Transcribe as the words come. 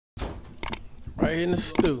Right here in the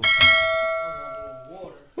stew.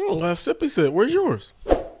 A sippy sip. Where's yours?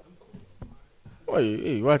 What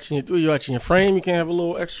you watching? You watching your frame? You can't have a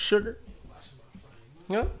little extra sugar?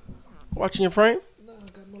 Yeah. Watching your frame? Nah, I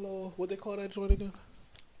got my little. What they call that joint again?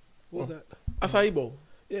 What was that? Acai bowl.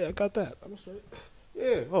 Yeah, I got that. I'm straight.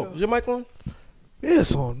 Yeah. Oh, is your mic on? Yeah,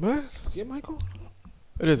 it's on, man. Is your mic on?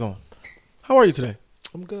 It is on. How are you today?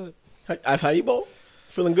 I'm good. Acai bowl?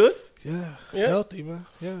 Feeling good? Yeah. Yeah? Healthy, man.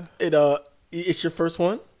 Yeah. It's your first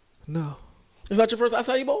one? No. It's not your first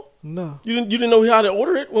acai bowl? No. You didn't know how to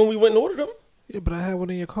order it when we went and ordered them? Yeah, but I had one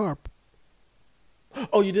in your car.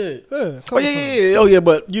 Oh, you did? Yeah. Oh yeah. Oh yeah,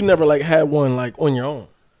 but you never like had one like on your own.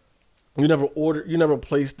 You never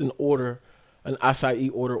placed an acai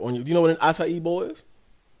order on you. Do you know what an acai bowl is?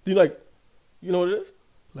 You know what it is?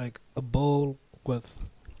 Like a bowl with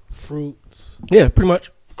fruits. Yeah, pretty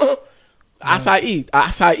much. Acai.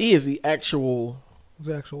 Acai is the actual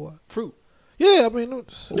what? fruit. Yeah, I mean,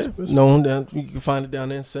 it's known down. You can find it down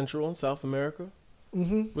there in Central and South America.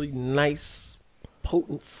 Mm-hmm. Really nice,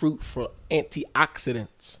 potent fruit for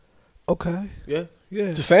antioxidants. Okay. Yeah.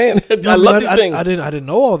 Yeah. Just saying. I love these things. I didn't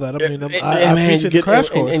know all that. I mean, man, you get crash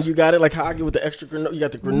course. and you got it like how I get with the extra granola. You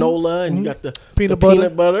got the granola and you got the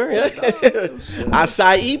peanut butter. Yeah.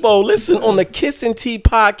 Acai bowl. Listen on the Kiss and Tea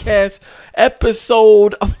podcast,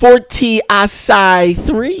 episode 40, Acai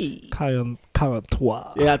 3.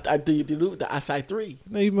 43. Yeah, I do the Acai 3.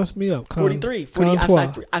 No, you messed me up. 43. 40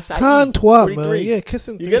 Acai 3. Acai 43, 43. man. Yeah,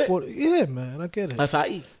 kissing 3. You get it? 40. Yeah, man, I get it.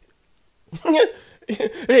 Acai.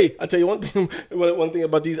 Hey, I tell you one thing. One thing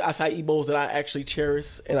about these acai bowls that I actually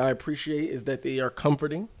cherish and I appreciate is that they are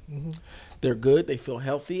comforting. Mm-hmm. They're good. They feel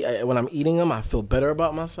healthy. When I'm eating them, I feel better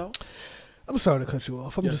about myself. I'm sorry to cut you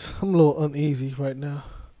off. I'm a little uneasy right now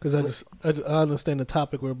because I understand the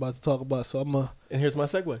topic we're about to talk about. So and here's my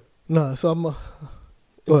segue. No, so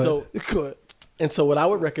go ahead. And so what I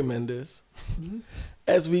would recommend is,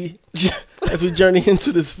 as we journey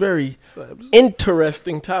into this very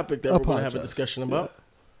interesting topic that we're going to have a discussion about,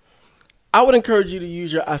 I would encourage you to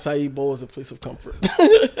use your acai bowl as a place of comfort,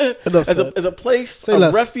 as a place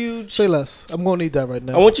of refuge. Say less. I'm going to need that right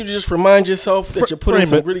now. I want you to just remind yourself that you're putting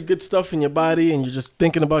some really good stuff in your body, and you're just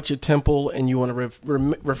thinking about your temple, and you want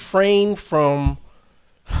to refrain from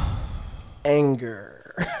anger.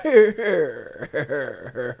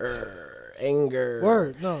 Anger.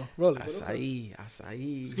 Word. No. Really.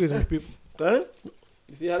 Acai. Excuse me, people. Huh?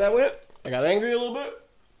 You see how that went? I got angry a little bit.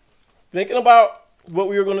 Thinking about what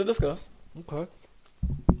we were going to discuss. Okay.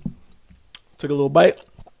 Took a little bite. A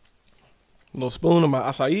little spoon of my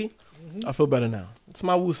acai. Mm-hmm. I feel better now. It's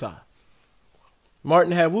my woosah.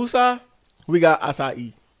 Martin had woosah. We got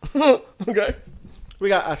acai. Okay? We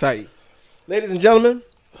got acai. Ladies and gentlemen,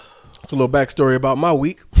 it's a little backstory about my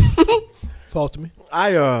week. Talk to me.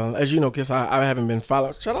 As you know, Kiss, I haven't been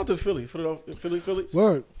following. Shout out to Phillies.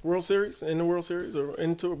 Word. World Series, in the World Series, or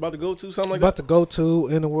about to go to, something like about that. To go to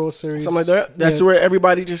in the World Series. Something like that. That's where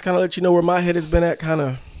everybody just kind of let you know where my head has been at, kind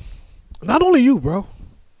of. Not only you, bro.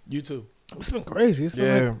 You too. It's been crazy. It's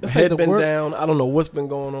been my head been down. I don't know what's been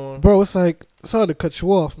going on. Bro, it's like, sorry to cut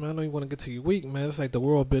you off, man. I know you want to get to your week, man. It's like the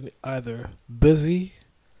world been either busy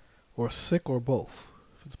or sick or both.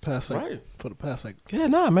 For the past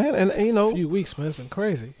man, and you know, few weeks, man, it's been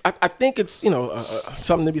crazy. I think it's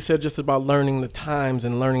something to be said just about learning the times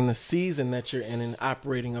and learning the season that you're in and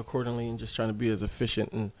operating accordingly and just trying to be as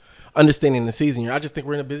efficient and understanding the season. I just think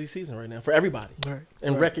we're in a busy season right now for everybody,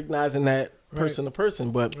 and recognizing that person to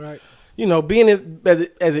person. But being it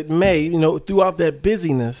as it may, throughout that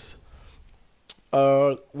busyness.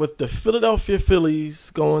 With the Philadelphia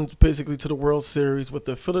Phillies going basically to the World Series, with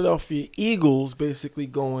the Philadelphia Eagles basically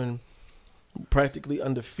going practically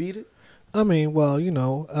undefeated. I mean,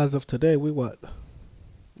 well, as of today, we what?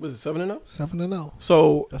 Was it 7-0? 7-0.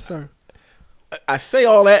 So, yes, sir. I say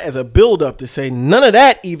all that as a build-up to say none of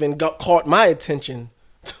that even caught my attention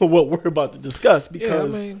to what we're about to discuss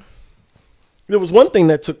because there was one thing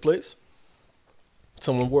that took place.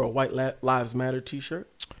 Someone wore a White Lives Matter T-shirt.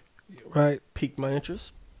 Right. Piqued my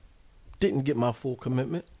interest. Didn't get my full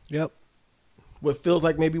commitment. Yep. What feels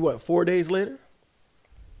like maybe 4 days later?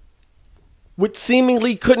 Which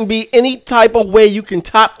seemingly couldn't be any type of way you can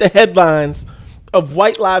top the headlines of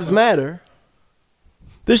White Lives Matter.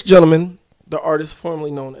 This gentleman, the artist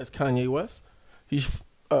formerly known as Kanye West,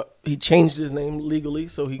 he changed his name legally,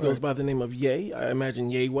 so he goes by the name of Ye. I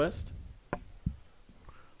imagine Ye West.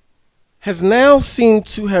 Has now seemed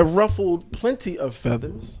to have ruffled plenty of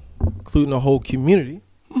feathers, including a whole community,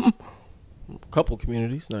 a couple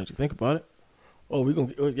communities, now that you think about it, Oh, we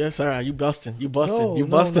gonna. Yes, all right. You busting. You busting. No, you no,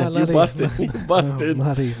 busting. not you even. busting. You busting. No,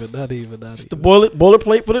 not even. It's the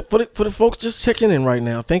boilerplate for the folks just checking in right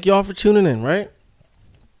now. Thank y'all for tuning in. Right.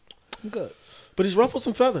 Good. But he's ruffled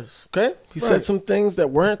some feathers. Okay. He Right. said some things that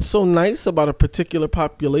weren't so nice about a particular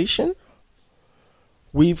population.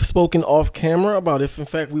 We've spoken off camera about if, in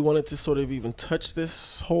fact, we wanted to sort of even touch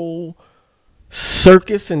this whole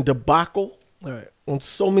circus and debacle All right. on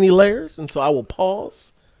so many layers. And so I will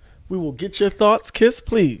pause. We will get your thoughts. Kiss,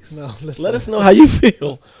 please. No, listen. Let us know how you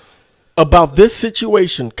feel about this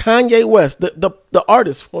situation. Kanye West, the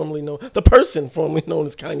artist formerly known, the person formerly known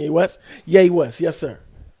as Kanye West. Ye West. Yes, sir.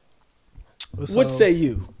 So, What say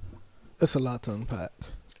you? It's a lot to unpack.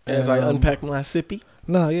 As I unpack my sippy.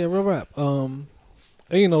 Nah, yeah, real rap. And,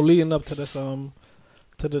 you know, leading up to this, to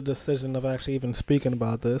the decision of actually even speaking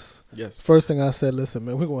about this. Yes. First thing I said, listen,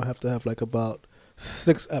 man, we're gonna have to have like about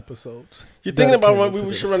 6 episodes. You're thinking about when dedicated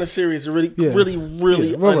we to should this. run a series to really, Yeah. really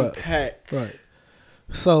Yeah, right. unpack Right.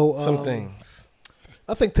 So some things.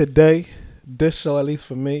 I think today, this show, at least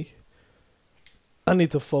for me, I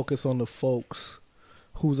need to focus on the folks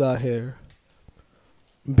who's out here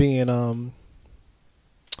being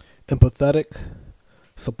empathetic,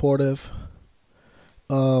 supportive,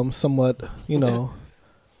 somewhat, you know,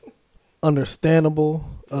 understandable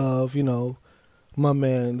of, you know, my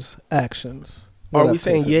man's actions. Are we Whatever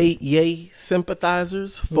saying case it yay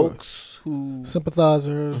sympathizers, folks who? be.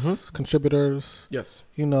 Sympathizers, Mhm. contributors, Yes.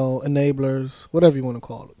 you know, enablers, whatever you want to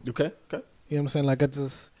call it. Okay. Okay. You know what I'm saying? Like, I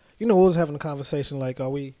just, you know, we was having a conversation like, are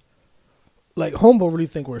we, like, homeboy really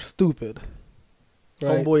think we're stupid?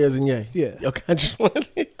 Right? Homeboy as in yay. Yeah. Okay. I just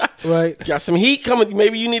want Right? got some heat coming.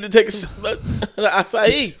 Maybe you need to take the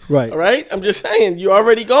acai. Right. All right. I'm just saying you're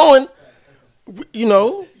already going. You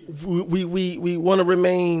know, we want to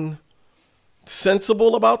remain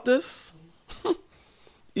sensible about this.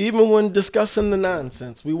 Even when discussing the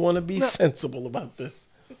nonsense, we want to be sensible about this.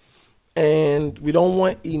 And we don't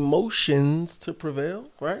want emotions to prevail,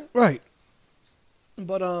 right? Right.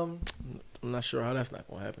 But, I'm not sure how that's not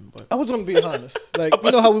going to happen, but I was gonna be honest. Like,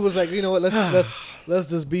 you know how we was like, you know what? Let's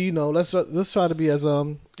just be, you know, let's try to be as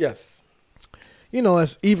yes. you know,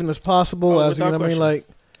 as even as possible. Oh, As you know without what I mean, question. like,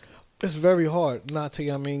 it's very hard not to, you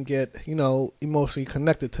know what I mean, get, you know, emotionally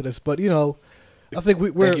connected to this. But, you know, I think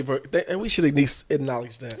we're Thank you for, and we should at least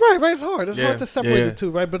acknowledge that. right. It's hard. It's Yeah, hard to separate yeah. the two,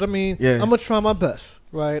 right? But I mean, Yeah. I'm gonna try my best,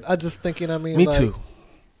 right? I just think, you know what I mean. Me like, too.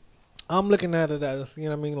 I'm looking at it as, you know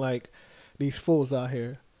what I mean, like these fools out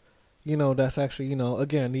here, you know, that's actually, you know,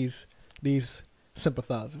 again, these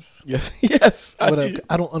sympathizers. Yes. Yes. Whatever.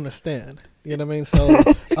 I don't understand. You know what I mean? So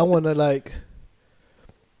I want to like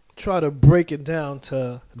try to break it down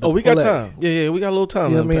to the We got play. time. Yeah, we got a little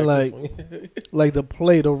time. You know to what I mean? unpack this one. Like the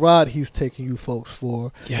play, the rod he's taking you folks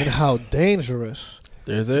for, Yeah. and how dangerous.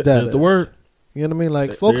 There's it. That There's the is. word. You know what I mean?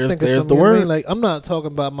 Like folks think it's there's something. the You know what I mean? word. Like I'm not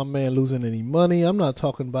talking about my man losing any money. I'm not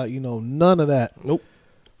talking about, you know, none of that. Nope.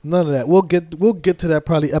 None of that. We'll get to that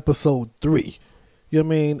probably episode 3. You know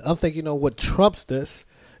what I mean? I think, you know, what trumps this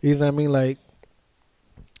is, I mean, like,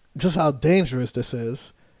 just how dangerous this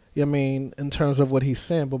is. You know what I mean? In terms of what he's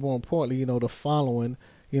saying, but more importantly, you know, the following,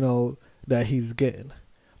 you know, that he's getting.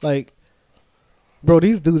 Like, bro,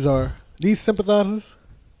 these sympathizers,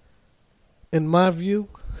 in my view,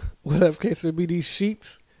 whatever case may be, these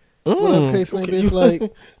sheeps, whatever case may be, it's like,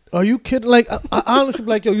 are you kidding? Like, I honestly be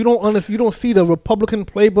like, yo, you don't see the Republican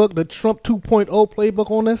playbook, the Trump 2.0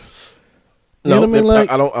 playbook on this? You know what I mean?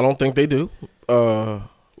 Like, I don't think they do.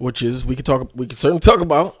 Which is we could certainly talk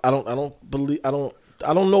about. I don't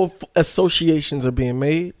know if associations are being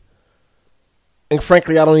made. And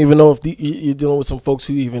frankly, I don't even know if you're dealing with some folks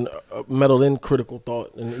who even meddle in critical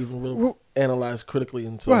thought and even really analyze critically.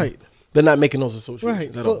 And so right. they're not making those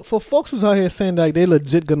associations. Right. At all. For folks who's out here saying like they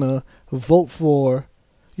legit gonna vote for,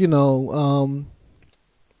 you know,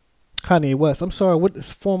 Kanye West. I'm sorry, what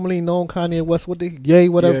is formerly known Kanye West? What the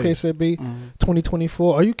whatever Yeah. case it be, Mhm.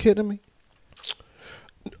 2024. Are you kidding me?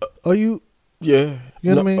 Are you? Yeah.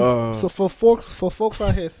 You know what I No, mean? So for folks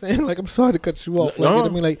out here saying like, I'm sorry to cut you off. Like, you know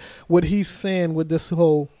what I mean? Like what he's saying with this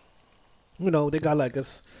whole, you know, they got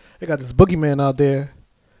this boogeyman out there.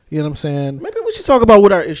 You know what I'm saying? maybe we should talk about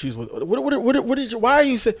what our issues with. What is why are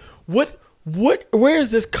you saying where is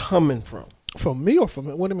this coming from? From me or from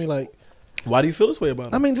him? What do you mean? Like, Why do you feel this way about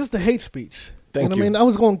it? I mean, just the hate speech. Thank you know you. what I mean? I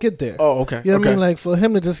was going to get there. Oh, okay. You know what I Okay. mean? Like, for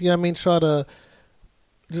him to just, you know what I mean, try to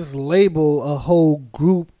just label a whole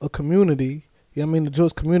group, a community, you know what I mean, the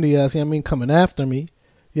Jewish community as, you know what I mean, coming after me.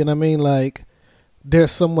 You know what I mean? Like,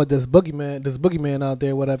 there's somewhat this boogeyman out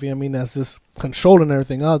there, whatever, you know what I mean, that's just controlling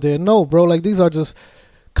everything out there. No, bro, like, these are just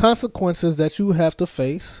consequences that you have to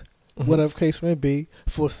face, Mhm. whatever case may be,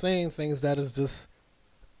 for saying things that is just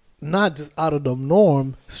not just out of the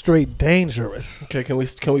norm, straight dangerous. Okay, can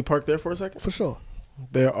we park there for a second? For sure.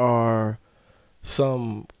 There are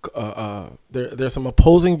some there's some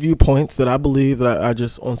opposing viewpoints that I believe that I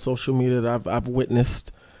just on social media that I've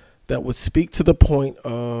witnessed that would speak to the point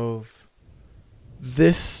of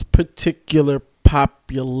this particular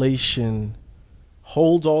population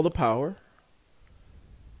holds all the power,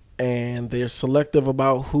 and they're selective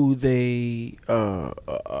about who they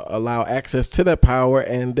allow access to that power,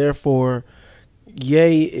 and therefore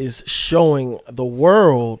Ye is showing the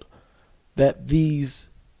world that these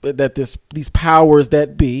powers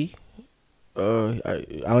that be, I'm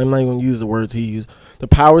not even going to use the words he used, the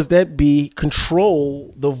powers that be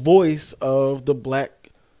control the voice of the black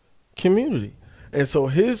community. And so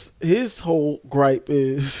his whole gripe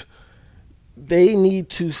is they need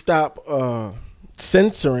to stop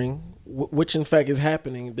censoring, which in fact is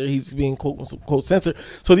happening. He's being quote censored.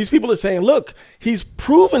 So these people are saying, look, he's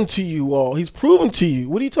proven to you all. He's proven to you.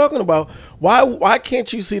 What are you talking about? Why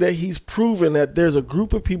can't you see that he's proven that there's a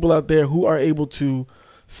group of people out there who are able to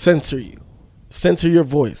censor you, censor your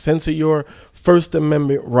voice, censor your First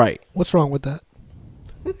Amendment right? What's wrong with that?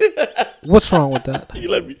 What's wrong with that? You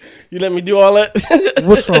let me do all that?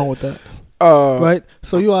 What's wrong with that? Right?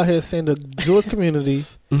 So you out here saying the Jewish community,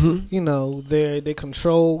 you know, they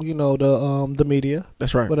control, you know, the media.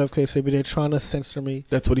 That's right. Whatever case may be, they're trying to censor me.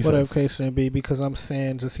 That's what he said. Whatever case may be, because I'm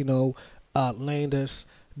saying just, you know, outlandish,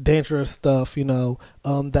 dangerous stuff, you know,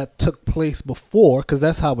 that took place before, because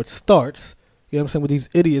that's how it starts. You know what I'm saying? With these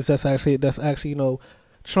idiots, that's actually, you know,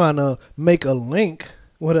 trying to make a link,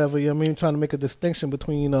 whatever, you know what I mean? Trying to make a distinction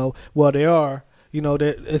between, you know, well, they are, you know,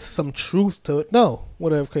 there is some truth to it. No,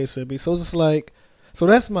 whatever case may be. So it's just like, so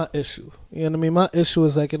that's my issue. You know what I mean? My issue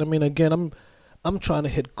is like, and I mean, again, I'm trying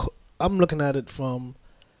to I'm looking at it from,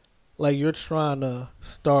 like, you're trying to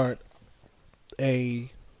start I'm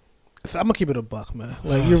gonna keep it a buck, man.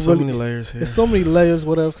 Like, you're so really, many layers here. There's so many layers,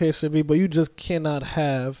 whatever case may be, but you just cannot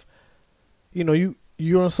have, you know,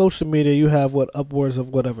 you're on social media, you have upwards of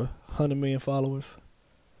 100 million followers.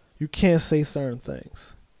 You can't say certain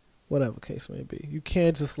things, whatever case may be. You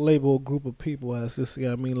can't just label a group of people as just, you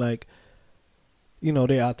know what I mean, like, you know,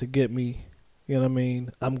 they're out to get me. You know what I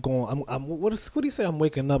mean? What do you say? I'm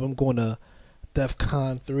waking up, I'm going to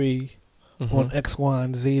DEFCON 3 on X, Y,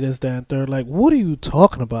 and Z, this, that, and third. Like, what are you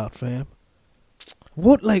talking about, fam?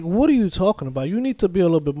 What are you talking about? You need to be a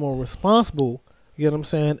little bit more responsible. You know what I'm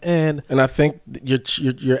saying? And I think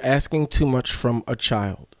you're asking too much from a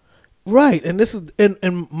child. Right, and this is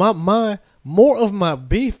and my more of my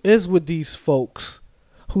beef is with these folks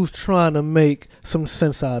who's trying to make some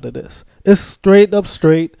sense out of this. It's straight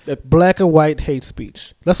black and white hate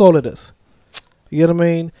speech. That's all it is. You know what I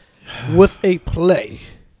mean? With a play.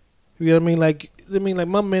 You know what I mean? Like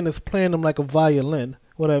my man is playing them like a violin,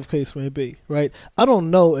 whatever case may be. Right? I don't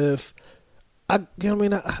know if you know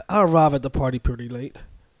what I mean. I arrive at the party pretty late.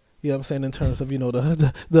 You know what I'm saying, in terms of, you know,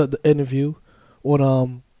 the interview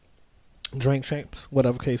on Drink Champs,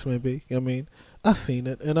 whatever case may be. You know what I mean? I seen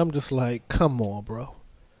it, and I'm just like, come on, bro.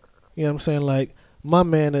 You know what I'm saying? Like, my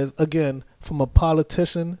man is, again, from a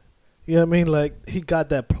politician, you know what I mean? Like, he got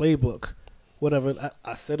that playbook, whatever.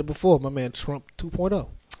 I said it before, my man Trump 2.0.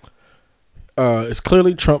 It's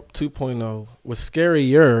clearly Trump 2.0. What's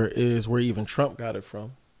scarier is where even Trump got it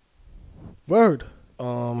from. Word.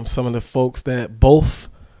 Some of the folks that both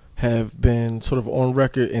have been sort of on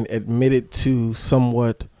record and admitted to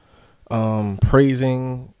somewhat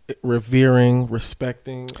praising, revering,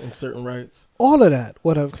 respecting in certain rights. All of that,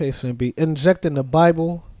 whatever case may be. Injecting the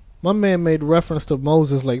Bible. My man made reference to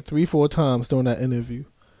Moses like 3-4 times during that interview.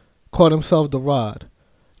 Called himself the rod.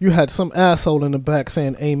 You had some asshole in the back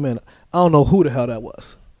saying amen. I don't know who the hell that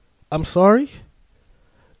was. I'm sorry?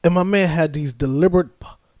 And my man had these deliberate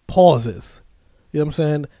pauses. You know what I'm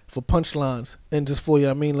saying? For punchlines. And just for, you know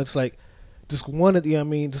what I mean? It's like, just wanted, you know what I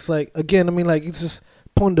mean? Just like, again, I mean, like, it's just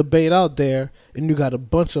putting the bait out there, and you got a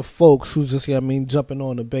bunch of folks who just, you know what I mean, jumping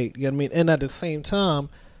on the bait. You know what I mean? And at the same time,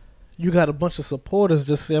 you got a bunch of supporters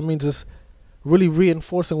just, you know what I mean, just really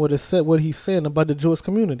reinforcing what he's saying about the Jewish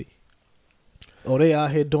community. Oh, they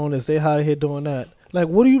out here doing this, they out here doing that. Like,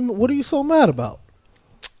 what are you so mad about?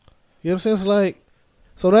 You know what I'm saying? It's like,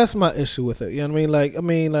 so that's my issue with it. You know what I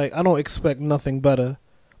mean? Like, I don't expect nothing better,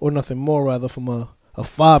 or nothing more rather, from a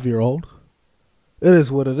 5-year-old. It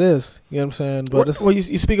is what it is. You know what I'm saying? But well,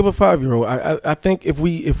 you speak of a 5-year-old. I think if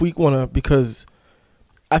we want to, because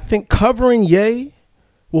I think covering Ye,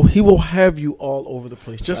 well, he will have you all over the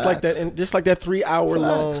place, just like that, and just like that 3-hour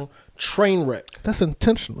long train wreck. That's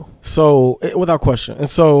intentional. So without question, and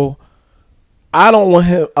so I don't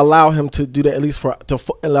want allow him to do that, at least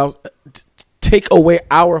take away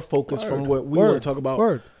our focus Word. from what we Word. want to talk about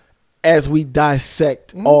Word. as we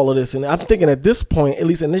dissect all of this. And I'm thinking at this point, at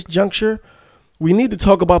least in this juncture, we need to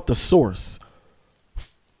talk about the source.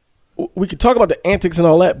 We could talk about the antics and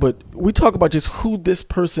all that, but we talk about just who this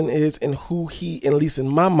person is and who he, at least in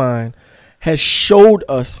my mind, has showed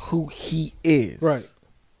us who he is. Right.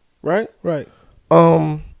 Right? Right.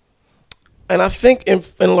 And I think in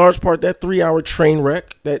large part that 3-hour train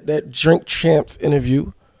wreck, that Drink Champs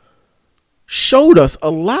interview, showed us a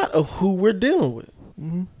lot of who we're dealing with.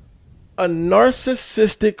 Mm-hmm. A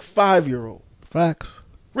narcissistic 5-year-old. Facts.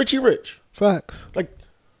 Richie Rich. Facts. Like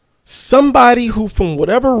somebody who, from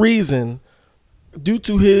whatever reason, due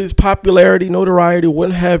to his popularity, notoriety,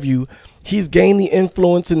 what have you, he's gained the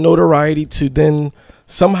influence and notoriety to then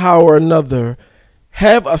somehow or another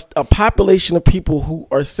have a population of people who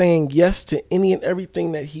are saying yes to any and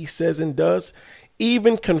everything that he says and does,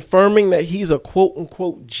 even confirming that he's a quote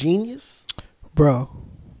unquote genius. Bro.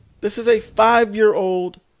 This is a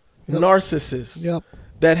 5-year-old narcissist Yep.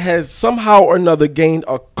 that has somehow or another gained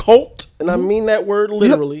a cult, and I mean that word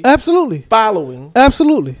literally, Yep. Absolutely. following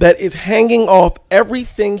Absolutely. that is hanging off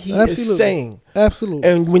everything he Absolutely. is saying. Absolutely.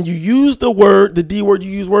 And when you use the word, the D word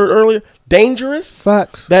you used word earlier, dangerous,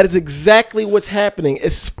 Facts. that is exactly what's happening,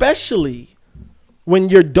 especially when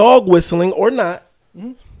you're dog whistling or not,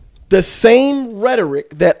 the same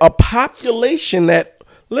rhetoric that a population that,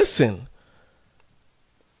 listen,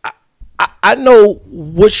 I know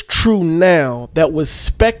what's true now that was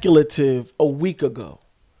speculative a week ago.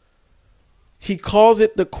 He calls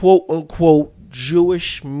it the quote unquote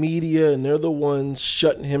Jewish media, and they're the ones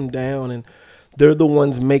shutting him down, and they're the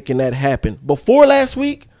ones making that happen. Before last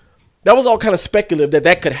week, that was all kind of speculative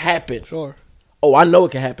that could happen. Sure. Oh, I know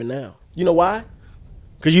it can happen now. You know why?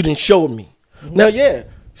 Because you didn't show me. Now, yeah.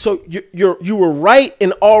 So you were right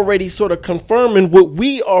in already sort of confirming what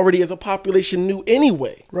we already as a population knew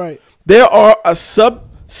anyway. Right. There are a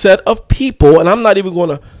subset of people, and I'm not even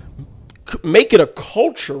going to make it a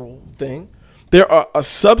cultural thing. There are a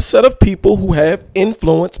subset of people who have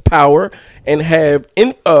influence, power, and have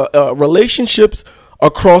relationships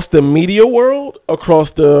across the media world,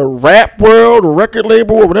 across the rap world, record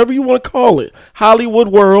label world, whatever you want to call it, Hollywood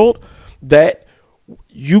world, that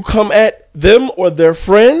you come at them or their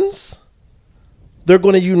friends, they're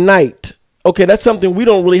going to unite. Okay, that's something we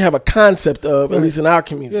don't really have a concept of, at least in our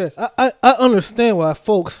community. Yes, I understand why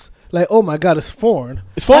folks like, oh my God, it's foreign.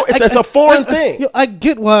 It's foreign. It's a foreign thing. I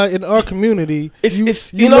get why in our community,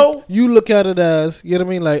 you look at it as, you know what I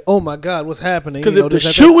mean, like, oh my God, what's happening? Because if the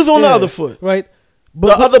shoe was on the other foot, right?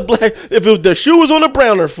 But the other black, if the shoe was on the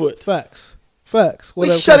browner foot, facts. We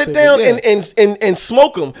shut it down and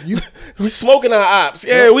smoke them. We smoking our ops.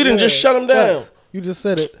 Yeah, we didn't just shut them down. Facts. You just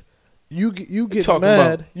said it. You get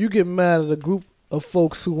mad. You get mad at a group of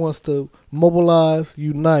folks who wants to mobilize,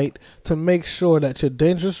 unite to make sure that your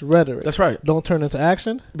dangerous rhetoric, that's right, don't turn into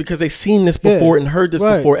action, because they've seen this before and heard this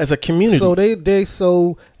before as a community.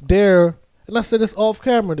 So they're and I said this off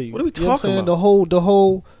camera to you. What are we talking about?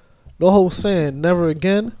 The whole saying, never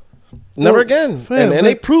again. Never again. Fam, and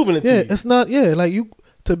they proving it to you. It's not, like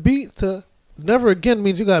to never again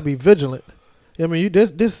means you gotta be vigilant. I mean,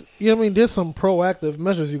 there's some proactive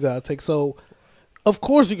measures you gotta take. So, of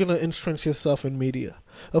course, you're gonna entrench yourself in media.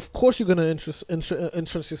 Of course, you're gonna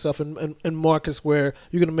entrench yourself in markets where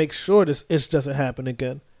you're gonna make sure it doesn't happen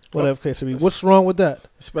again. Whatever case it be. What's wrong with that?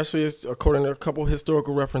 Especially according to a couple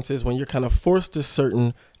historical references, when you're kind of forced to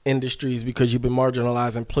certain industries because you've been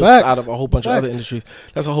marginalized and pushed out of a whole bunch of other industries.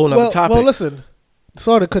 That's a whole nother topic. Well, listen.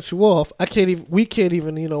 Sorry to cut you off. We can't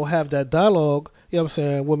even have that dialogue. You know what I'm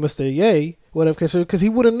saying, with Mr. Ye, whatever case, because he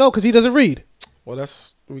wouldn't know because he doesn't read. Well,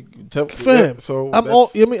 fam. So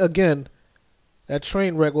again, that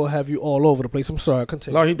train wreck will have you all over the place. I'm sorry,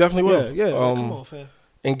 continue. No, he definitely will. Yeah. Come on, fam.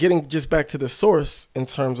 And getting just back to the source in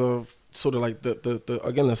terms of sort of like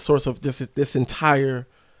the source of this entire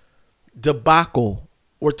debacle.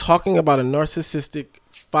 We're talking about a narcissistic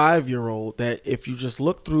 5-year-old that if you just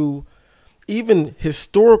look through even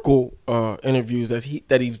historical interviews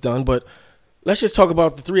that he's done, but let's just talk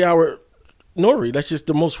about the 3-hour Nori. That's just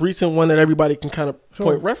the most recent one that everybody can kind of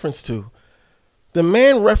point reference to. The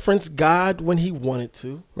man referenced God when he wanted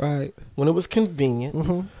to, right? When it was convenient.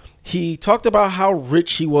 Mm-hmm. He talked about how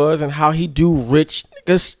rich he was and how he do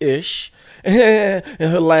rich-ish, and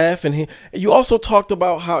he'll laugh. And you also talked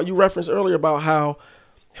about how you referenced earlier about how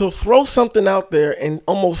he'll throw something out there and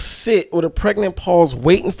almost sit with a pregnant pause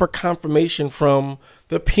waiting for confirmation from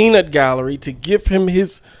the peanut gallery to give him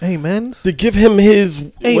his amens, to give him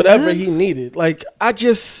his whatever he needed. Like, I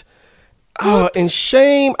just, and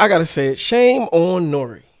shame, I got to say it, shame on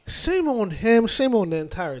Nori. Shame on him. Shame on the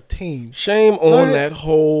entire team. Shame on that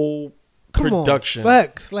whole production.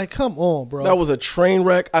 Facts. Like, come on, bro. That was a train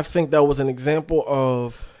wreck. I think that was an example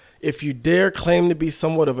of, if you dare claim to be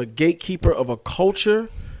somewhat of a gatekeeper of a culture,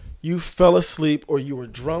 you fell asleep or you were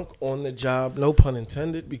drunk on the job. No pun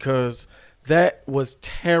intended, because that was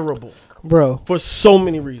terrible, bro, for so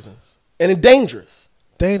many reasons. And it's dangerous.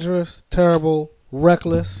 Dangerous, terrible,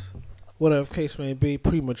 reckless, whatever case may be,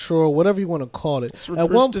 premature, whatever you want to call it.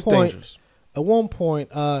 At one point,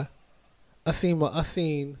 I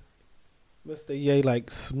seen Mr. Ye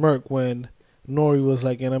like smirk when Nori was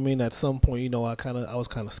like, and I mean, at some point, you know, I was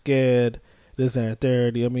kind of scared. This and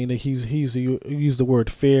that. I mean, he used the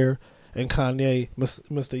word fear, and Kanye,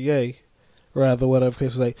 Mr. Ye, rather, whatever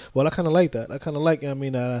case, was like, well, I kind of like that. I kind of like. I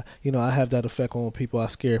mean, you know, I have that effect on people. I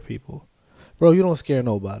scare people. Bro, you don't scare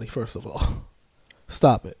nobody, first of all.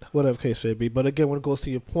 Stop it. Whatever case may be. But again, when it goes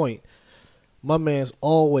to your point, my man's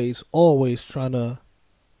always trying to...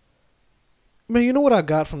 Man, you know what I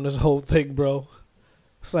got from this whole thing, bro?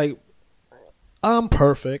 It's like, I'm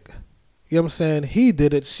perfect. You know what I'm saying? He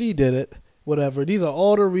did it. She did it. Whatever. These are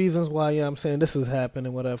all the reasons why, I'm saying this is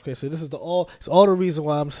happening, whatever case. So this is it's all the reason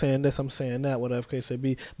why I'm saying this, I'm saying that, whatever case may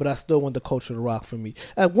be. But I still want the culture to rock for me.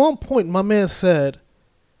 At one point, my man said...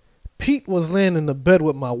 Pete was laying in the bed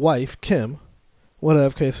with my wife, Kim,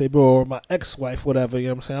 whatever case may be, or my ex-wife, whatever, you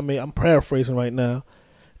know what I'm saying? I mean, I'm paraphrasing right now.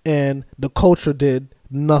 And the culture did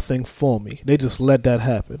nothing for me. They just let that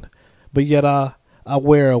happen. But yet I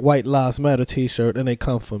wear a White Lives Matter t-shirt and they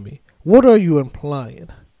come for me. What are you implying?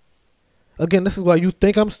 Again, this is why you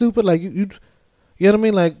think I'm stupid. Like, you know what I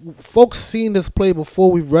mean? Like, folks seen this play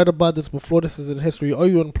before. We've read about this before. This is in history. Are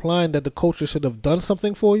you implying that the culture should have done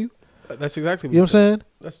something for you? That's exactly what you know what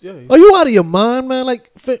I'm saying. Are you out of your mind, man?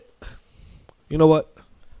 Like, you know what?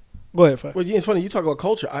 Go ahead, Fat. Well, it's funny you talk about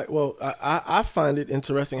culture. I find it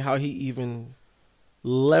interesting how he even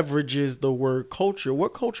leverages the word culture.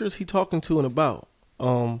 What culture is he talking to and about?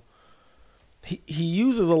 He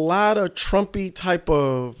uses a lot of Trumpy type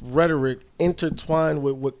of rhetoric intertwined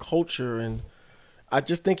with culture, and I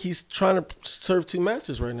just think he's trying to serve two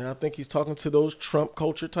masters right now. I think he's talking to those Trump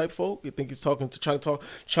culture type folk. I think he's trying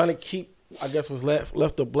to keep, I guess, what's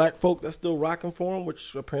left of black folk that's still rocking for him,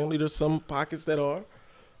 which apparently there's some pockets that are.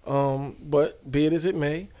 But be it as it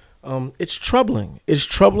may, it's troubling. It's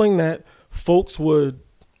troubling that folks would,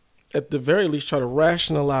 at the very least, try to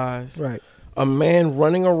rationalize a man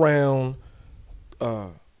running around.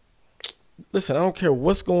 Listen, I don't care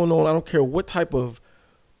what's going on. I don't care what type of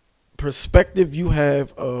perspective you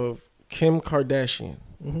have of Kim Kardashian.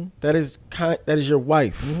 Mm-hmm. That is your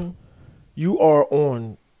wife. Mm-hmm. You are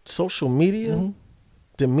on social media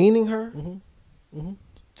demeaning her. Mm-hmm. Mm-hmm.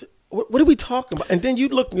 What are we talking about? And then you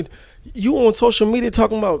on social media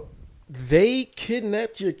talking about they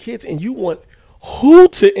kidnapped your kids and you want who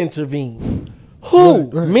to intervene? Who?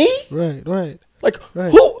 Right. Me? Right. Like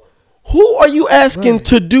who are you asking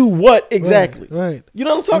to do what exactly? Right. You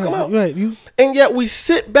know what I'm talking about? Right. And yet we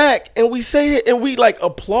sit back and we say it and we like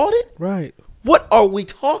applaud it. Right. What are we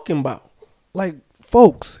talking about? Like,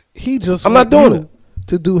 folks, he just I'm not doing it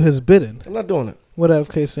to do his bidding. I'm not doing it.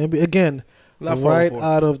 Whatever case may be. Again, not right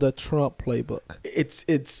out of the Trump playbook. It's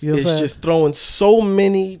just throwing so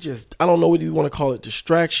many, just I don't know what you want to call it,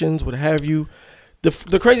 distractions, what have you.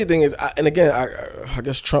 The crazy thing is, and again, I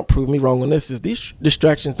guess Trump proved me wrong on this, is these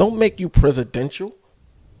distractions don't make you presidential.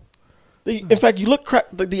 In fact, you look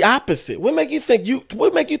the opposite. What make you think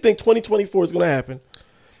 2024 is going to happen?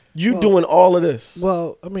 Doing all of this.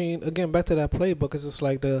 Well, I mean, again, back to that playbook, it's just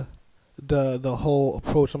like the whole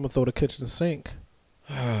approach. I'm gonna throw the kitchen sink.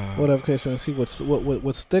 Whatever case, and see what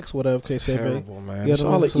sticks. Whatever case, terrible, man. You it's know,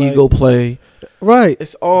 all an ego play, right?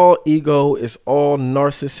 It's all ego. It's all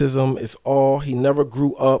narcissism. It's all he never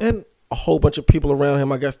grew up, and a whole bunch of people around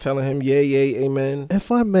him, I guess, telling him, "Yay, amen."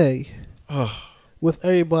 If I may, with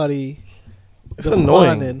everybody, it's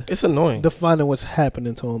annoying. It's annoying defining what's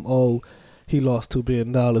happening to him. Oh, he lost $2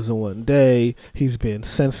 billion in one day. He's been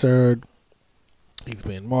censored. He's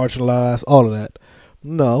been marginalized. All of that.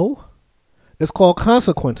 No. It's called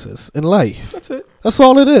consequences in life. That's it. That's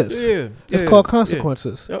all it is. Yeah. It's called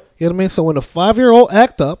consequences. Yeah. Yep. You know what I mean? So when a 5-year-old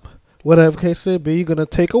act up, whatever case it be, you're going to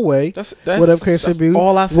take away whatever case it be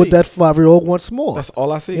all I see. What that 5-year-old wants more. That's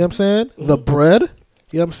all I see. You know what I'm saying? Mm-hmm. The bread, you know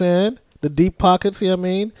what I'm saying? The deep pockets, you know what I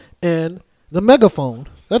mean? And the megaphone.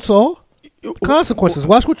 That's all. Consequences.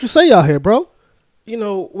 Watch what you say out here, bro. You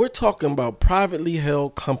know, we're talking about privately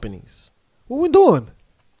held companies. What we doing?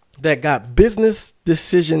 That got business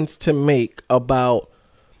decisions to make about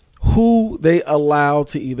who they allow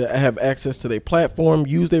to either have access to their platform,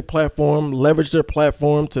 use their platform, leverage their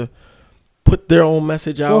platform to put their own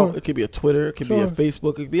message Sure. out. It could be a Twitter. It could be a Sure.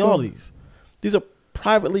 Facebook. It could be Sure. all these. These are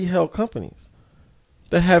privately held companies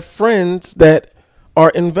that have friends that are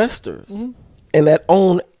investors and that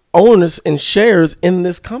owners and shares in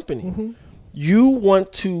this company. You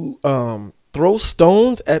want to throw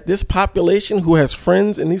stones at this population who has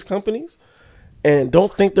friends in these companies and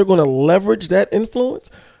don't think they're going to leverage that influence?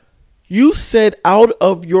 You said out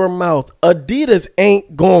of your mouth, Adidas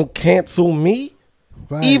ain't going to cancel me.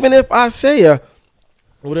 Right. Even if I say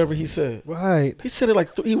whatever he said. Right. He said it like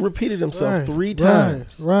he repeated himself Right. 3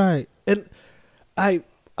 times. Right. And I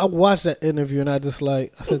watched that interview and I just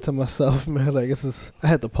like, I said to myself, man, like I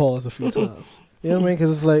had to pause a few times. You know what I mean?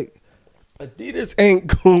 Because it's like, Adidas ain't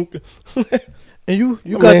going to. and you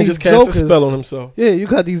My got man these just cast jokers. a spell on himself. Yeah, you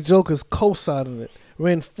got these jokers co-signing it,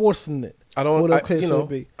 reinforcing it. I don't, Whatever I, case you may know,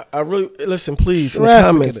 be. I really, listen, please, in the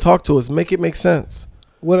Trafficking comments, it. talk to us. Make it make sense.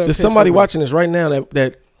 Whatever There's case somebody may be. watching this right now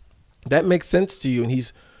that makes sense to you, and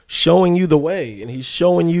he's showing you the way, and he's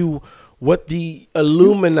showing you what the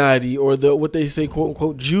Illuminati or the what they say, quote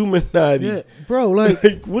unquote, Juminati. Yeah, bro, like,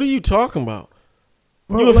 Like, what are you talking about?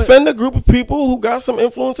 bro, You like, offend a group of people who got some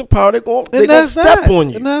influence and power. They're going and to that's step that.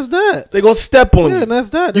 on you. And that's that. They're going to step on Yeah, you. and that's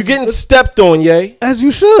that. You're It's- getting it's- stepped on, yay. as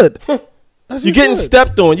you should. As You're getting should.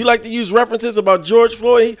 stepped on. You like to use references about George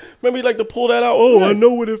Floyd. Remember, you like to pull that out. Oh, I Right.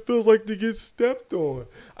 know what it feels like to get stepped on.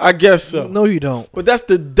 I guess so. No, you don't. But that's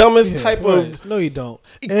the dumbest Yeah, type right. of No, you don't.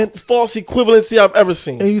 And false equivalency I've ever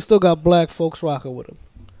seen. and you still got black folks rocking with him,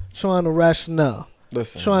 trying to rationale,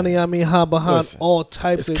 Listen, trying to, I mean, hide behind Listen. all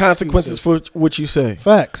types it's of consequences excuses. for what you say.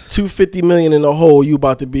 Facts. $250 million in the hole you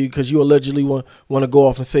about to be because you allegedly want to go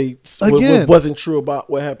off and say what Again. wasn't true about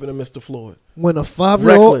what happened to Mr. Floyd. When a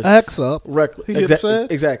 5-year-old Reckless. acts up, Reckless. You get what I'm saying?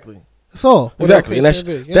 Exactly. that's all. Exactly. And Whatever that's case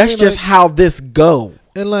may be. You know what I mean? just Like, how this go.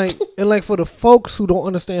 and like for the folks who don't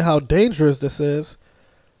understand how dangerous this is,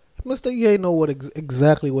 Mr. Ye know what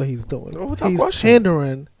exactly what he's doing. Oh, without He's question.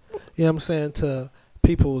 pandering, you know what I'm saying, to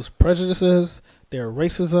people's prejudices, their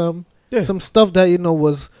racism, Yeah. some stuff that, you know,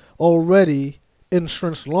 was already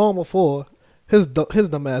entrenched long before his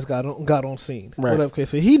dumb ass got on scene. Right. Whatever case.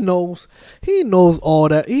 So he knows all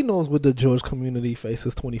that. He knows what the Jewish community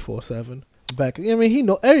faces 24/7. Back, you know what I mean,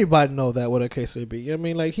 everybody know that, whatever case may be. You know what I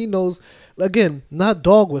mean, like he knows. Again, not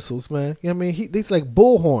dog whistles, man. You know what I mean, these like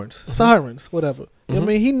bullhorns, sirens, whatever. You know what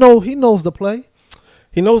I mean, he knows the play.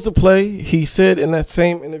 He knows the play. He said in that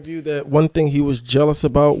same interview that one thing he was jealous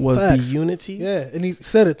about was Facts. the unity. Yeah, and he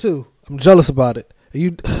said it too. I'm jealous about it. And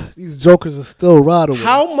you, these jokers are still riding with him.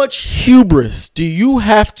 How much hubris do you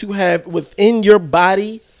have to have within your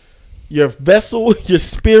body, your vessel, your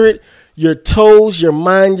spirit, your toes, your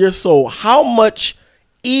mind, your soul? How much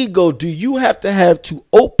ego do you have to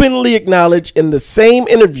openly acknowledge in the same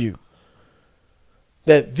interview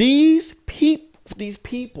that these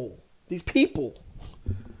people, he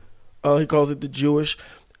calls it the Jewish,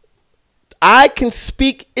 I can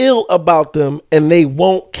speak ill about them and they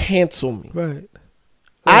won't cancel me. Right.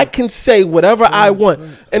 I can say whatever I want.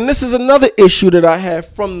 And this is another issue that I have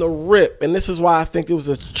from the rip. And this is why I think it was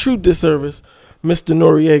a true disservice, Mr.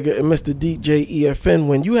 Noriega and Mr. DJ EFN,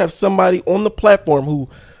 when you have somebody on the platform who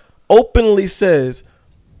openly says,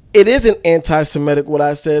 it isn't anti-Semitic what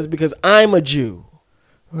I says because I'm a Jew.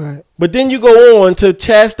 Right. But then you go on to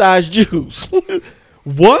chastise Jews.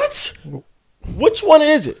 What? Which one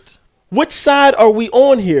is it? Which side are we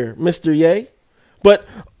on here, Mr. Ye? But,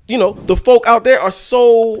 you know, the folk out there are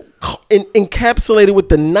so encapsulated with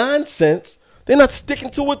the nonsense, they're not sticking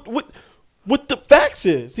to what the facts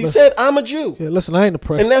is. He said, I'm a Jew. Yeah, listen, I ain't a And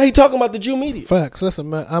professional. now he talking about the Jew media. Facts. Listen,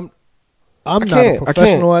 man, I'm not a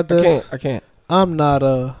professional at this. I can't. I'm not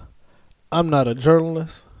a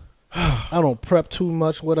journalist. I don't prep too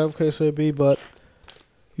much, whatever case may be. But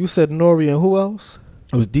you said Nori and who else?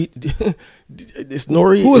 It was it's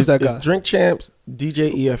Nori. Who is that guy? It's Drink Champs,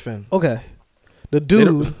 DJ EFN. Okay, the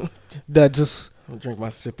dude that just I'm drink my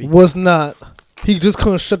sippy. was not. He just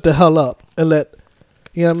couldn't shut the hell up and let,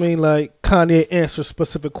 you know what I mean, like Kanye answer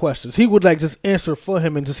specific questions. He would like just answer for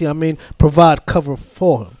him and just, you know what I mean, provide cover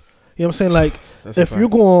for him. You know what I'm saying? Like, That's a if fact. you're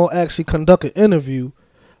going to actually conduct an interview,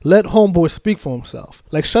 let homeboy speak for himself.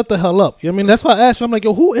 Like, shut the hell up. You know what I mean? That's why I asked you. I'm like,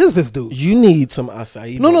 yo, who is this dude? You need some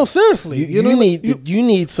acai. No, bro. seriously. You, know, you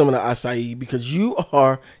need some of the acai because you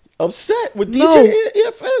are upset with No. DJ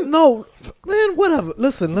EFN. No, man, whatever.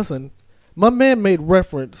 Listen. My man made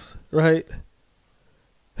reference, right?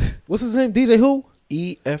 What's his name? DJ who?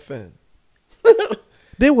 EFN.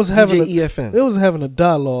 They was having DJ EFN. They was having a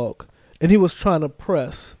dialogue, and he was trying to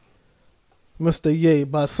press Mr. Ye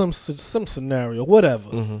by some scenario,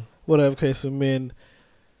 whatever, whatever case of men.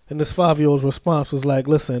 And this 5-year-old's response was like,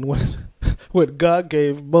 "Listen, when God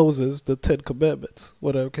gave Moses the 10 commandments,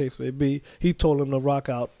 whatever case may be, he told him to rock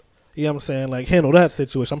out. You know what I'm saying? Like, handle that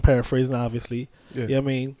situation. I'm paraphrasing, obviously. Yeah. You know what I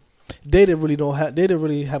mean? They didn't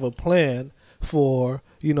really have a plan for,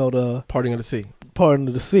 the Parting of the sea. parting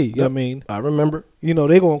of the sea. You know what I mean? I remember. They're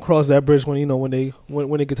going to cross that bridge when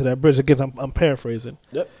they get to that bridge. Again, I'm paraphrasing.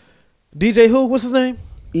 Yep. DJ who? What's his name?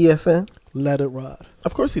 EFN. Let it ride.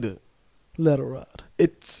 Of course he did. Let it ride.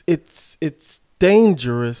 It's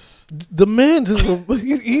dangerous. The man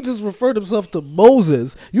he just referred himself to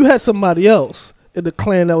Moses. You had somebody else in the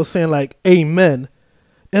clan that was saying like amen,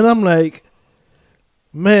 and I'm like,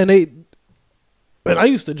 man, I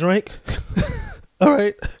used to drink. All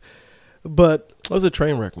right, but it was a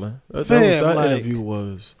train wreck, man. That interview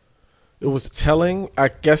was telling. I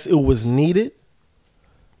guess it was needed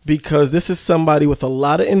because this is somebody with a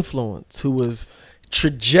lot of influence who was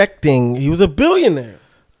trajecting. He was a billionaire,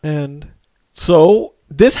 and so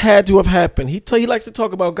this had to have happened. He likes to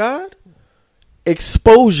talk about God.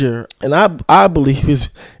 Exposure, and I believe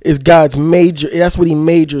is God's major. That's what he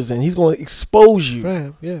majors in. He's going to expose you.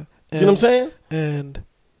 Fam, yeah. You know what I'm saying? And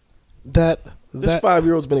this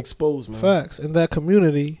 5-year-old's been exposed, man. Facts. In that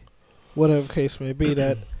community, whatever case may be,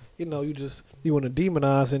 that you want to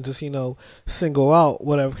demonize and just single out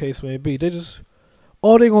whatever case may be.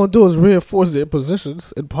 All they gonna do is reinforce their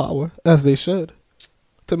positions in power as they should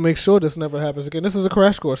to make sure this never happens again. This is a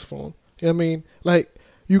crash course for them. You know what I mean? Like,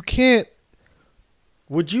 you can't.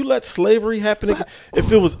 Would you let slavery happen again?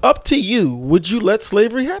 If it was up to you, would you let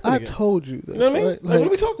slavery happen again? I told you this. You know what I mean? Right? Like, what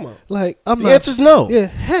are we talking about? Like, the answer's no. Yeah,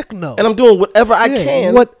 heck no. And I'm doing whatever I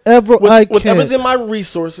can. Whatever's in my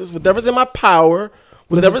resources, whatever's in my power,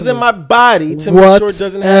 whatever's in my body to make sure it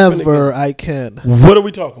doesn't happen again. Whatever I can. What are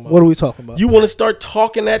we talking about? What are we talking about? You want to start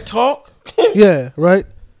talking that talk? Yeah, right?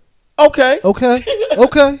 Okay. Okay.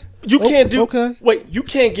 You can't do. Okay. Wait, you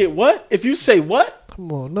can't get what? If you say what? Come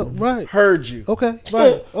on, no, right. Heard you. Okay,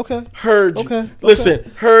 right. Okay. Heard you. Okay. Listen,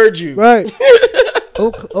 heard you. Right.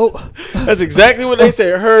 Okay. That's exactly what they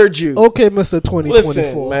say. Heard you. Okay, Mr. 2024.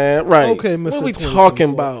 Listen, man, right. Okay, Mr. What are we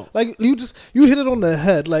talking about? Like, you hit it on the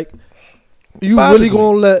head. Like, you Bothers really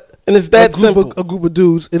gonna let and it's that simple. A group of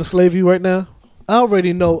dudes enslave you right now? I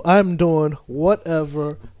already know I'm doing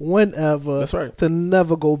whatever, whenever. That's right. To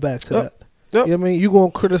never go back to that. Yep. You know what I mean? You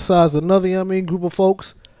gonna criticize another, group of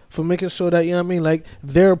folks for making sure that, like,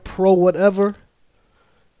 they're pro whatever.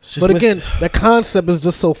 But again, that concept is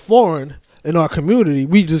just so foreign in our community.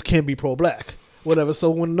 We just can't be pro black, whatever. So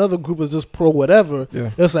when another group is just pro whatever,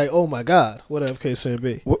 it's like, oh my God, whatever case may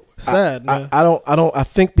be. Sad, man. I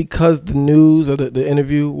think because the news or the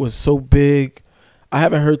interview was so big, I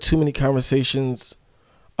haven't heard too many conversations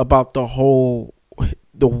about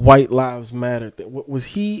the White Lives Matter. Was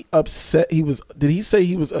he upset? Did he say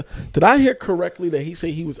he was? Did I hear correctly that he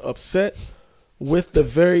said he was upset with the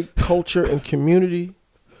very culture and community?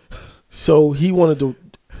 So he wanted to.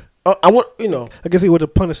 I guess he would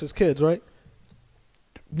have punished his kids, right?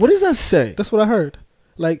 What does that say? That's what I heard.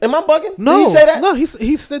 Like, am I bugging? No, did he say that? No, he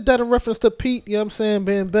said that in reference to Pete. You know what I'm saying?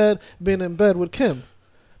 Being in bed with Kim.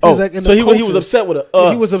 So he was upset with us.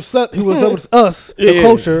 Yeah, he was upset. He was upset with us, the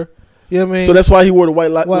culture. You know what I mean? So that's why he wore the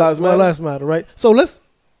White Lives Matter? White Lives Matter, right? So let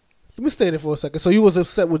me stay there for a second. So you was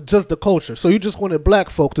upset with just the culture. So you just wanted black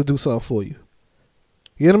folk to do something for you.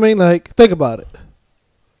 You know what I mean? Like, think about it.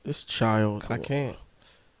 This child, I can't.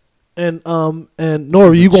 And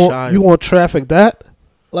Nori, you gonna traffic that?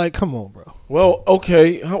 Like, come on, bro. Well,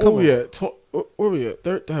 okay. Where we at? Where we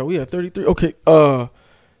at? We at 33. Okay.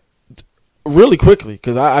 Really quickly,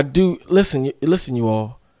 because I do listen, you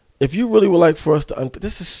all. If you really would like for us to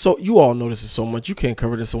this is so, you all know this is so much. You can't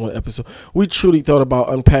cover this in one episode. We truly thought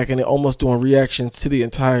about unpacking it, almost doing reactions to the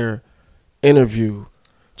entire interview,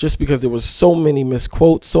 just because there was so many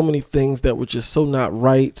misquotes, so many things that were just so not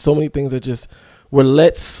right, so many things that just were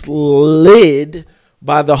let slid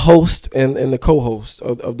by the host and the co-host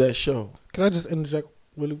of that show. Can I just interject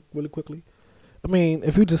really, really quickly? I mean,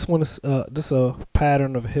 if you just want to, just a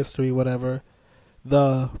pattern of history, whatever,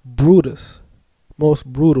 the most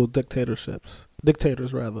brutal dictators, or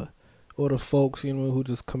the folks, who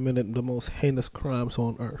just committed the most heinous crimes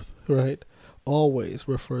on earth, right? Always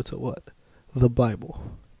refer to what? The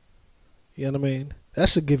Bible. You know what I mean? That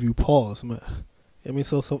should give you pause, man. I mean,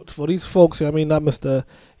 so for these folks, not Mr.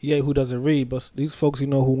 Ye who doesn't read, but these folks, who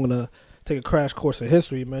want to take a crash course in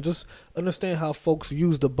history, man, just understand how folks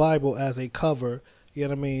use the Bible as a cover, you know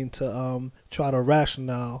what I mean, to try to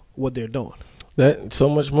rationale what they're doing. That so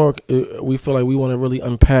much more we feel like we want to really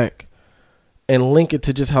unpack and link it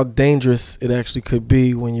to just how dangerous it actually could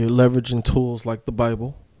be when you're leveraging tools like the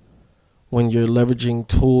Bible, when you're leveraging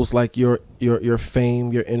tools like your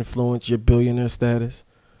fame, your influence, your billionaire status.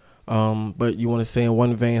 But you want to say in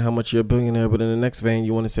one vein how much you're a billionaire, but in the next vein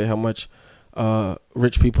you want to say how much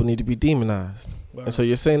rich people need to be demonized. Wow. And so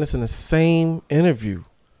you're saying this in the same interview.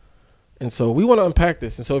 And so we want to unpack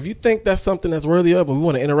this. And so if you think that's something that's worthy of, and we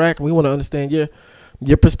want to interact, and we want to understand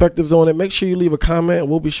your perspectives on it, make sure you leave a comment. And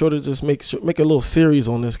we'll be sure to just make a little series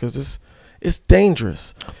on this, because it's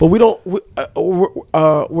dangerous. But we're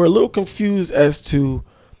a little confused as to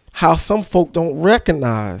how some folk don't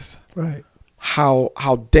recognize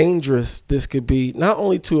how dangerous this could be, not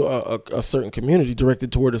only to a certain community,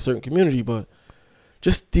 directed toward a certain community, but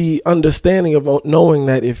just the understanding of knowing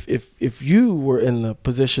that if you were in the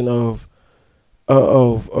position of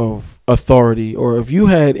authority, or if you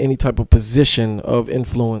had any type of position of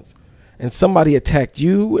influence and somebody attacked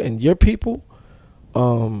you and your people,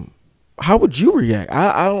 how would you react?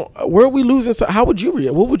 I don't, where are we losing? How would you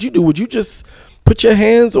react? What would you do? Would you just sit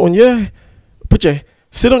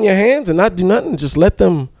on your hands and not do nothing and just let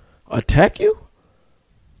them attack you?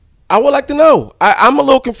 I would like to know. I'm a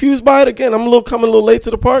little confused by it. Again, I'm coming a little late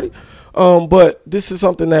to the party. But this is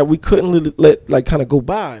something that we couldn't let kind of go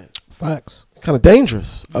by. Facts. Kind of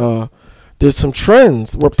dangerous. There's some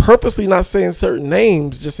trends. We're purposely not saying certain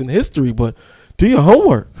names just in history, but do your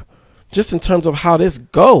homework just in terms of how this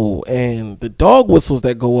go and the dog whistles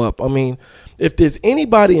that go up. I mean, if there's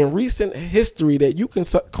anybody in recent history that you can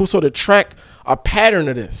sort of track a pattern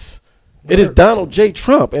of this, it is Donald J.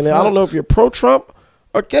 Trump. And I don't know if you're pro-Trump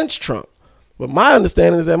or against Trump, but my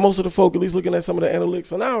understanding is that most of the folk, at least looking at some of the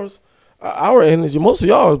analytics on our end, is most of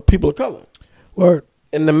y'all are people of color. Word.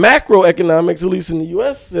 And the macroeconomics, at least in the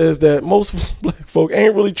U.S., says that most black folk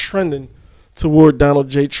ain't really trending toward Donald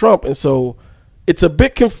J. Trump. And so it's a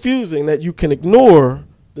bit confusing that you can ignore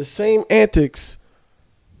the same antics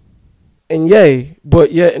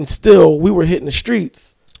and still we were hitting the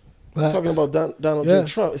streets talking about Donald J.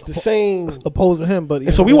 Trump. It's the same. Opposing him, but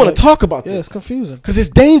and so we want to talk about this. Yeah, it's confusing. Because it's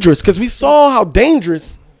dangerous. Because we saw how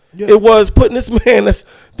dangerous it was putting this man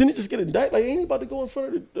didn't he just get indicted? Like, ain't he about to go in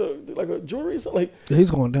front of like a jury or something? Like, he's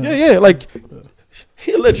going down. Yeah. Like,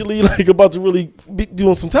 he allegedly about to really be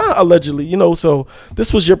doing some time, allegedly, so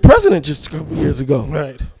this was your president just a couple years ago.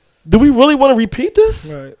 Right. Do we really want to repeat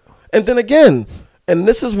this? Right. And then again, and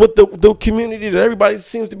this is what the community that everybody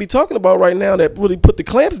seems to be talking about right now that really put the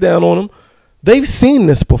clamps down on them. They've seen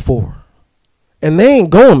this before, and they ain't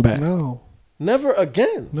going back. No. Never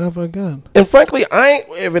again. Never again. And frankly,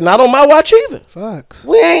 if it's not on my watch either. Facts.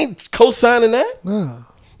 We ain't co-signing that. No.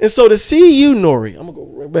 And so to see you, Nori, I'm going to go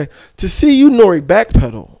right back. To see you, Nori,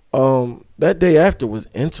 backpedal that day after was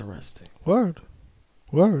interesting. Word.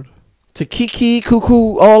 To kiki,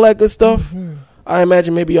 cuckoo, all that good stuff. Mm-hmm. I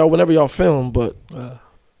imagine maybe y'all, whenever y'all film, but, to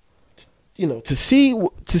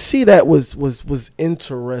see that was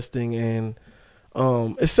interesting, and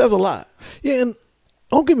it says a lot. Yeah, and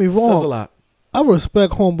don't get me wrong. It says a lot. I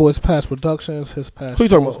respect Homeboy's past productions, his past Who you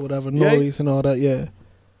talking about? Whatever, Nori's and all that, yeah.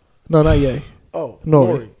 No, not Ye. Oh,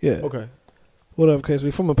 Nori. Yeah. Okay. Whatever case,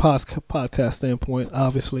 from a podcast standpoint,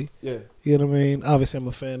 obviously. Yeah. You know what I mean? Obviously, I'm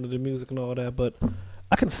a fan of the music and all that, but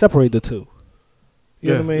I can separate the two.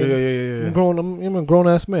 You know what I mean? Yeah. I'm a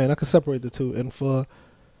grown-ass man. I can separate the two. And for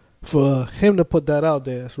him to put that out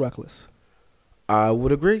there, it's reckless. I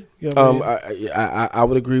would agree. You know what I mean? I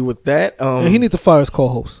would agree with that. And he needs to fire his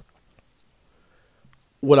co-host.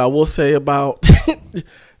 What I will say about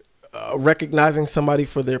recognizing somebody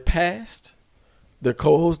for their past, their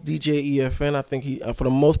co-host, DJ EFN, I think he, for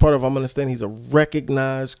the most part, if I'm understanding, he's a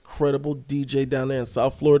recognized, credible DJ down there in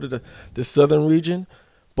South Florida, the southern region.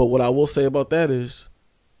 But what I will say about that is,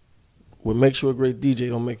 what makes you a great DJ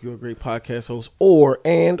don't make you a great podcast host or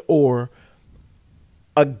a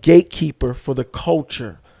gatekeeper for the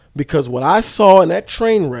culture. Because what I saw in that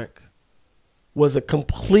train wreck was a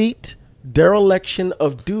complete dereliction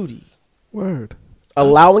of duty. Word.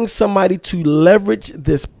 Allowing somebody to leverage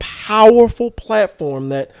this powerful platform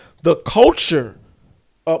that the culture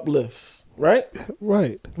uplifts, right?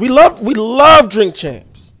 Right. We love Drink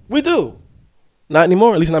Champs. We do. Not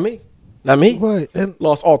anymore, at least not me. Not me. Right. And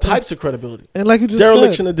lost all types of credibility. And like you just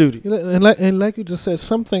dereliction said, of duty. And like you just said,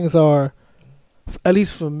 some things are, at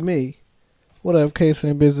least for me, whatever case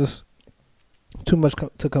in business, too much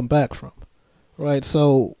to come back from. Right?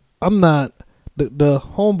 So I'm not the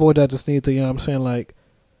homeboy that just needs to, you know what I'm saying, like,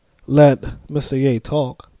 let Mr. Ye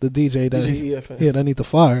talk, the DJ that need to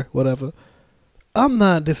fire, whatever. I'm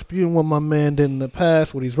not disputing what my man did in the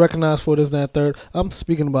past, what he's recognized for, this, that, third. I'm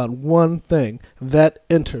speaking about one thing, that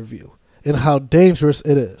interview, and how dangerous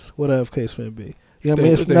it is, whatever case may be. You know what I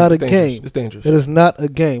mean? It's not a game. It's dangerous. It is not a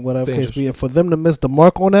game, whatever case be. And for them to miss the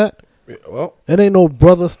mark on that, Well, it ain't no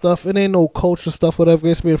brother stuff. It ain't no culture stuff. Whatever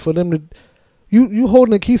it's been for them to. You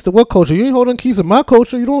holding the keys to what culture? You ain't holding the keys to my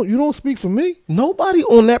culture. You don't speak for me. nobody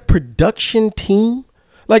on that production team.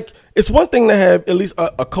 Like, it's one thing to have at least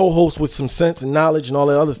a co-host with some sense and knowledge and all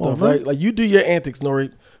that other stuff, right? Like, you do your antics,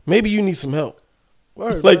 Nori. Maybe you need some help.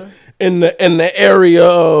 Word, Like, in the area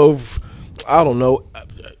of, I don't know,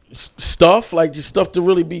 stuff, like just stuff to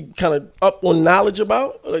really be kind of up on knowledge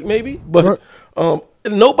about, like maybe. But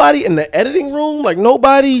nobody in the editing room, like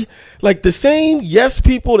nobody, like the same yes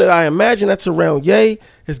people that I imagine that's around Ye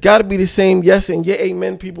has got to be the same yes and yeah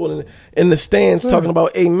amen people in the stands talking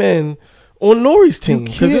about amen on Nori's team,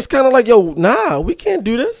 because it's kind of like, yo, nah, we can't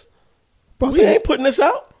do this. Bro, we ain't putting this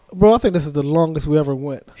out. Bro, I think this is the longest we ever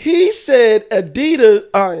went. He said Adidas.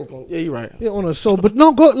 I ain't gonna. Yeah, you're right. Yeah, on a show, but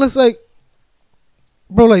no, go. Let's like,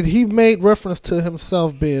 bro, like he made reference to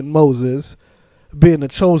himself being Moses, being the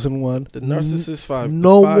chosen one. The narcissist five.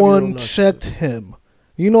 No one checked him.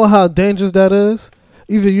 You know how dangerous that is.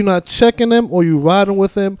 Either you're not checking him, or you riding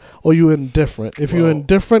with him, or you indifferent. If you're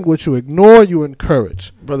indifferent, what you ignore, you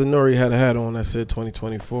encourage. Brother Nori had a hat on that said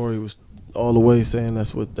 2024. He was all the way saying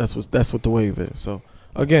that's what the wave is. So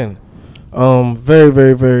again, very,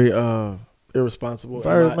 very, very irresponsible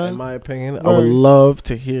in my opinion. I would love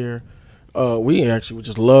to hear. We actually would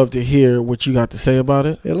just love to hear what you got to say about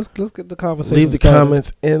it. Yeah, let's get the conversation. Leave the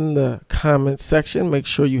comments in the comments section. Make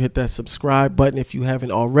sure you hit that subscribe button if you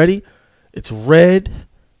haven't already. It's red.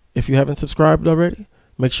 If you haven't subscribed already,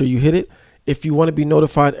 make sure you hit it. If you want to be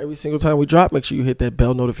notified every single time we drop, make sure you hit that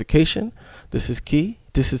bell notification. This is Key.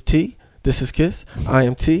 This is T. This is Kiss. I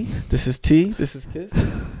am T. This is T. This is Kiss.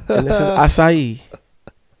 And this is Acai.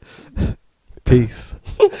 Peace.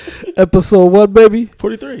 Episode 1, baby.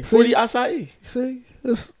 43. 40 Acai. See?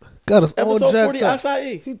 This got us all Episode jacked 40 up.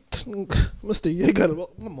 Acai. Mr. Ye got it.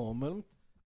 Come on, man.